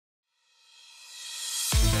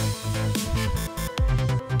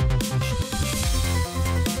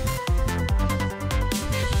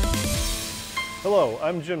Hello,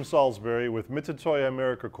 I'm Jim Salisbury with Mitutoyo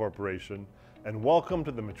America Corporation, and welcome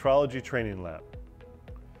to the Metrology Training Lab.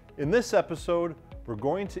 In this episode, we're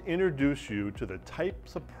going to introduce you to the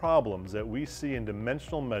types of problems that we see in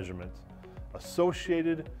dimensional measurement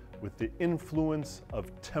associated with the influence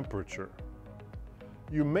of temperature.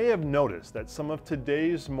 You may have noticed that some of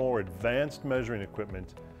today's more advanced measuring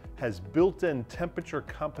equipment has built-in temperature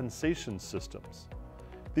compensation systems.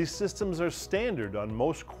 These systems are standard on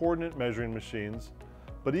most coordinate measuring machines,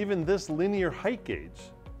 but even this linear height gauge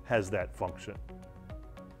has that function.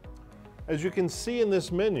 As you can see in this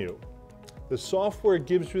menu, the software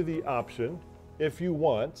gives you the option, if you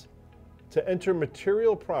want, to enter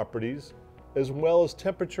material properties as well as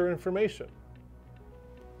temperature information.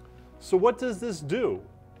 So what does this do,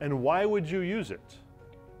 and why would you use it?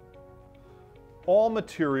 All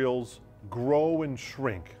materials grow and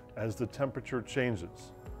shrink as the temperature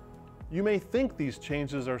changes. You may think these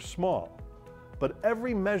changes are small, but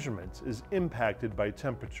every measurement is impacted by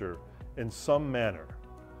temperature in some manner.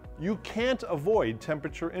 You can't avoid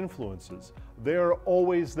temperature influences. They are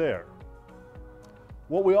always there.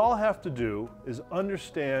 What we all have to do is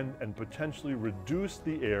understand and potentially reduce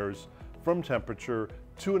the errors from temperature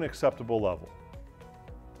to an acceptable level.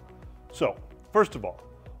 So, first of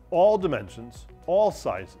all dimensions, all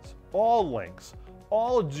sizes, all lengths,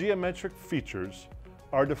 all geometric features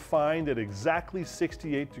are defined at exactly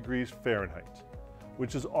 68 degrees Fahrenheit,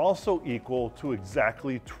 which is also equal to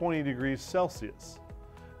exactly 20 degrees Celsius.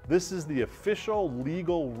 This is the official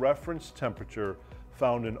legal reference temperature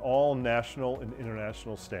found in all national and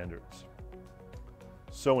international standards.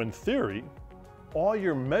 So in theory, all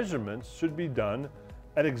your measurements should be done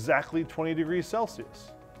at exactly 20 degrees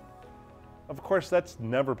Celsius. Of course, that's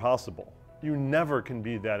never possible. You never can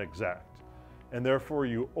be that exact, and therefore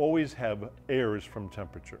you always have errors from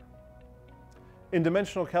temperature. In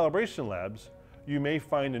dimensional calibration labs, you may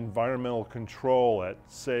find environmental control at,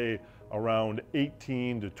 say, around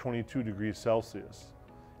 18 to 22 degrees Celsius.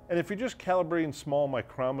 And if you're just calibrating small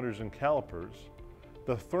micrometers and calipers,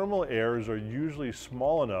 the thermal errors are usually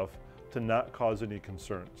small enough to not cause any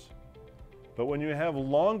concerns. But when you have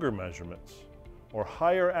longer measurements or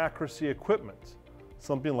higher accuracy equipment,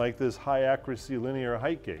 something like this high accuracy linear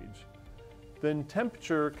height gauge, then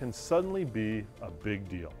temperature can suddenly be a big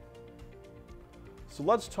deal. So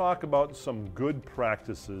let's talk about some good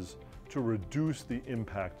practices to reduce the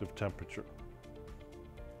impact of temperature.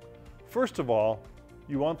 First of all,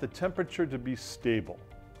 you want the temperature to be stable.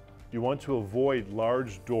 You want to avoid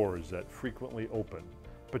large doors that frequently open,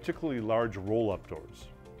 particularly large roll-up doors.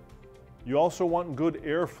 You also want good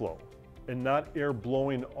airflow and not air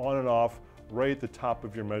blowing on and off right at the top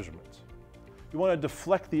of your measurements. You want to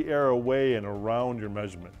deflect the air away and around your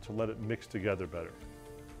measurement to let it mix together better.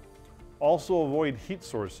 Also avoid heat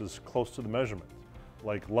sources close to the measurement,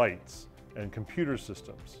 like lights and computer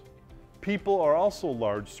systems. People are also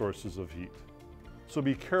large sources of heat, so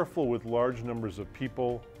be careful with large numbers of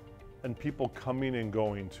people and people coming and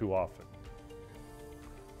going too often.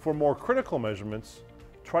 For more critical measurements,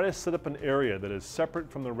 try to set up an area that is separate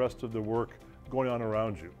from the rest of the work going on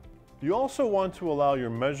around you. You also want to allow your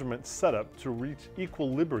measurement setup to reach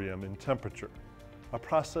equilibrium in temperature, a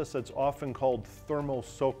process that's often called thermal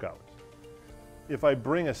soakout. If I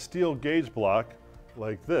bring a steel gauge block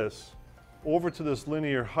like this over to this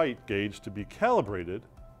linear height gauge to be calibrated,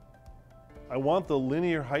 I want the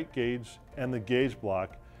linear height gauge and the gauge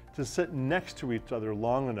block to sit next to each other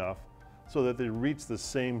long enough so that they reach the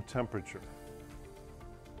same temperature.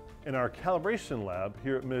 In our calibration lab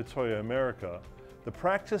here at Mitutoyo America, the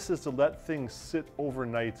practice is to let things sit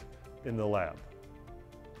overnight in the lab.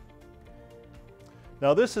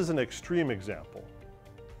 Now this is an extreme example,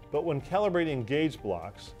 but when calibrating gauge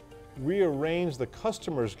blocks, rearrange the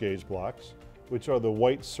customer's gauge blocks, which are the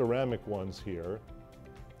white ceramic ones here,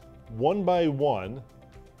 one by one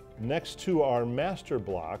next to our master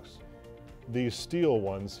blocks, these steel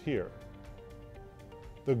ones here.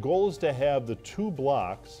 The goal is to have the two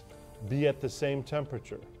blocks be at the same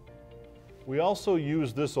temperature. We also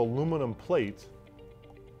use this aluminum plate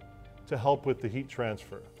to help with the heat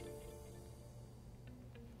transfer.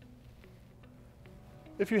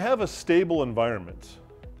 If you have a stable environment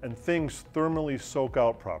and things thermally soak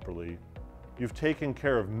out properly, you've taken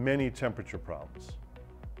care of many temperature problems.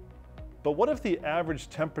 But what if the average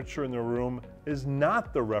temperature in the room is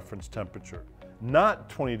not the reference temperature, not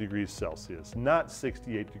 20 degrees Celsius, not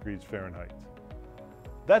 68 degrees Fahrenheit?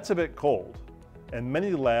 That's a bit cold, and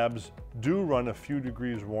many labs do run a few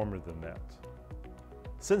degrees warmer than that.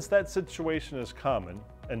 Since that situation is common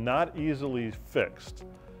and not easily fixed,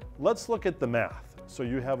 let's look at the math so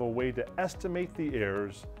you have a way to estimate the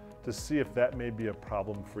errors to see if that may be a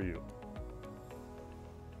problem for you.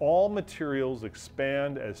 All materials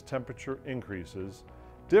expand as temperature increases.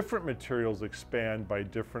 Different materials expand by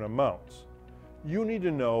different amounts. You need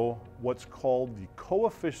to know what's called the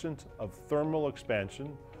coefficient of thermal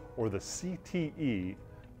expansion, or the CTE,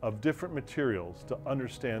 of different materials to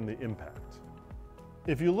understand the impact.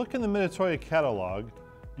 If you look in the Mitutoyo catalog,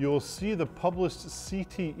 you'll see the published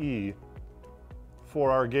CTE for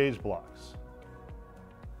our gauge blocks.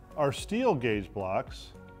 Our steel gauge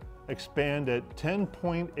blocks expand at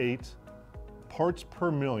 10.8 parts per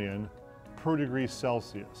million per degree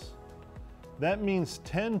Celsius. That means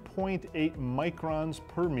 10.8 microns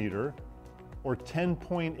per meter, or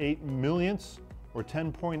 10.8 millionths, or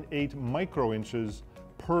 10.8 microinches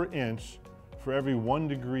per inch for every 1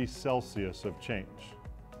 degree Celsius of change.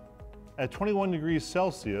 At 21 degrees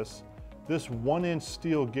Celsius, this 1-inch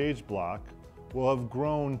steel gauge block will have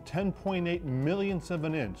grown 10.8 millionths of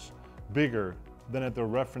an inch bigger than at the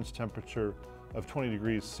reference temperature of 20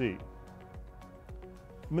 degrees C.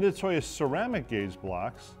 Mitutoyo ceramic gauge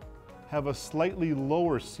blocks have a slightly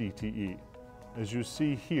lower CTE. As you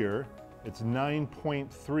see here, it's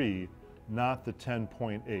 9.3, not the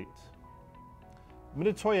 10.8.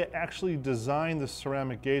 Mitutoyo actually designed the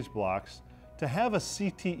ceramic gauge blocks to have a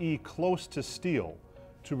CTE close to steel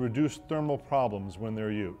to reduce thermal problems when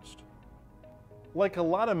they're used. Like a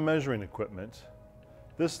lot of measuring equipment,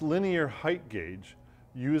 this linear height gauge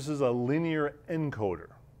uses a linear encoder,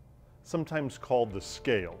 sometimes called the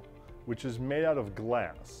scale, which is made out of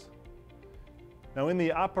glass. Now, in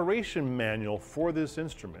the operation manual for this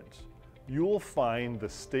instrument, you will find the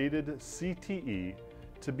stated CTE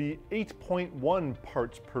to be 8.1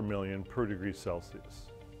 parts per million per degree Celsius.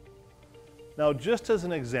 Now, just as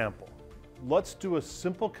an example, let's do a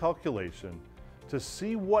simple calculation to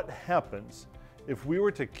see what happens if we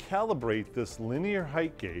were to calibrate this linear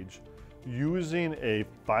height gauge using a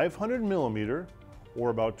 500 millimeter, or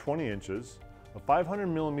about 20 inches, a 500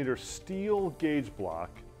 millimeter steel gauge block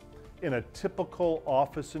in a typical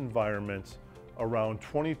office environment around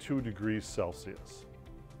 22 degrees Celsius.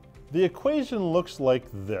 The equation looks like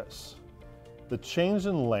this. The change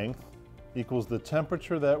in length equals the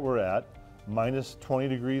temperature that we're at minus 20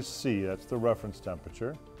 degrees C, that's the reference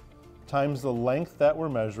temperature, times the length that we're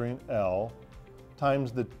measuring, L,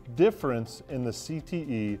 times the difference in the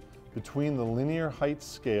CTE between the linear height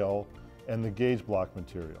scale and the gauge block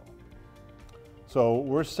material. So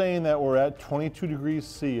we're saying that we're at 22 degrees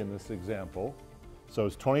C in this example. So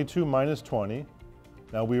it's 22 minus 20.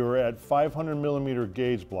 Now we were at 500 millimeter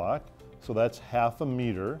gauge block, so that's half a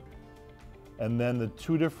meter. And then the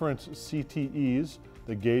two different CTEs,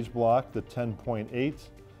 the gauge block, the 10.8,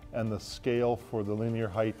 and the scale for the linear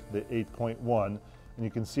height, the 8.1. And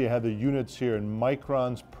you can see I have the units here in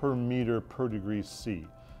microns per meter per degree C.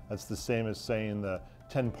 That's the same as saying the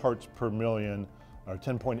 10 parts per million, or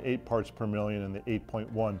 10.8 parts per million, and the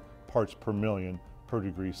 8.1 parts per million per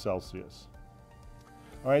degree Celsius.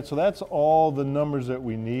 All right, so that's all the numbers that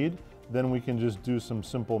we need. Then we can just do some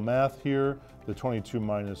simple math here. The 22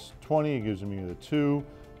 minus 20 gives me the 2.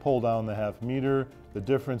 Pull down the half meter. The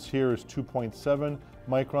difference here is 2.7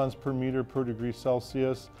 microns per meter per degree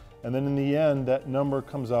Celsius. And then in the end, that number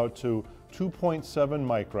comes out to 2.7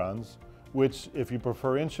 microns, which, if you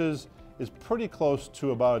prefer inches, is pretty close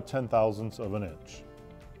to about a 10,000th of an inch.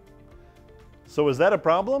 So is that a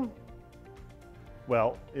problem?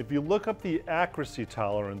 Well, if you look up the accuracy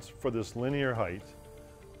tolerance for this linear height,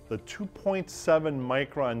 the 2.7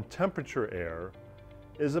 micron temperature error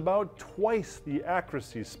is about twice the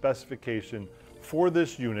accuracy specification for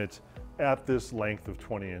this unit at this length of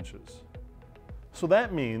 20 inches. So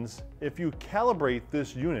that means if you calibrate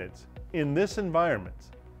this unit in this environment,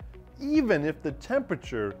 even if the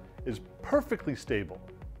temperature is perfectly stable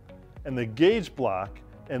and the gauge block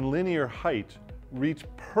and linear height reach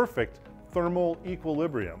perfect thermal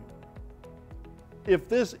equilibrium, if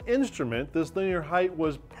this instrument, this linear height,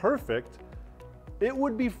 was perfect, it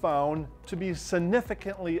would be found to be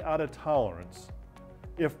significantly out of tolerance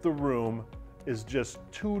if the room is just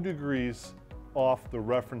 2 degrees off the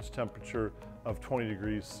reference temperature of 20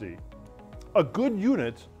 degrees C. A good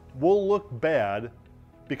unit will look bad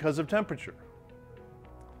because of temperature.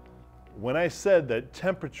 When I said that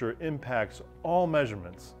temperature impacts all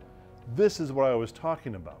measurements, this is what I was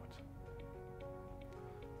talking about.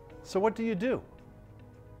 So what do you do?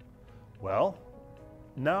 Well,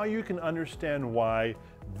 now you can understand why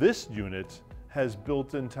this unit has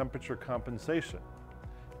built-in temperature compensation.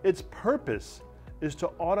 Its purpose is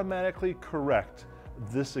to automatically correct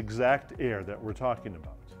this exact error that we're talking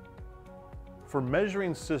about. For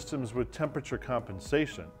measuring systems with temperature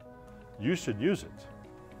compensation, you should use it.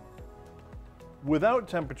 Without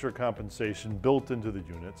temperature compensation built into the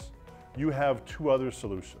units, you have two other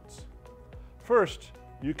solutions. First,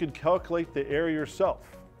 you could calculate the error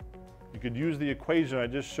yourself. You could use the equation I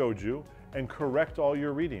just showed you and correct all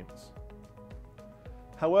your readings.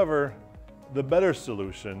 However, the better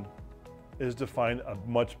solution is to find a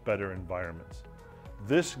much better environment.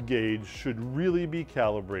 This gauge should really be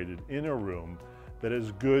calibrated in a room that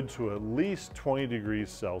is good to at least 20 degrees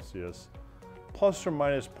Celsius, plus or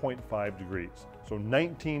minus 0.5 degrees. So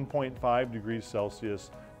 19.5 degrees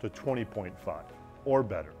Celsius to 20.5 or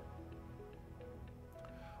better.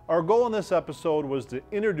 Our goal in this episode was to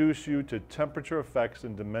introduce you to temperature effects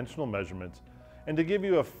and dimensional measurements and to give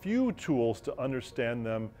you a few tools to understand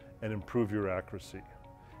them and improve your accuracy.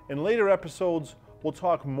 In later episodes, we'll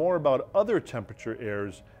talk more about other temperature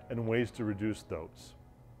errors and ways to reduce those.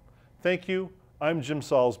 Thank you. I'm Jim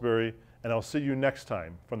Salisbury, and I'll see you next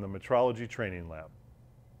time from the Metrology Training Lab.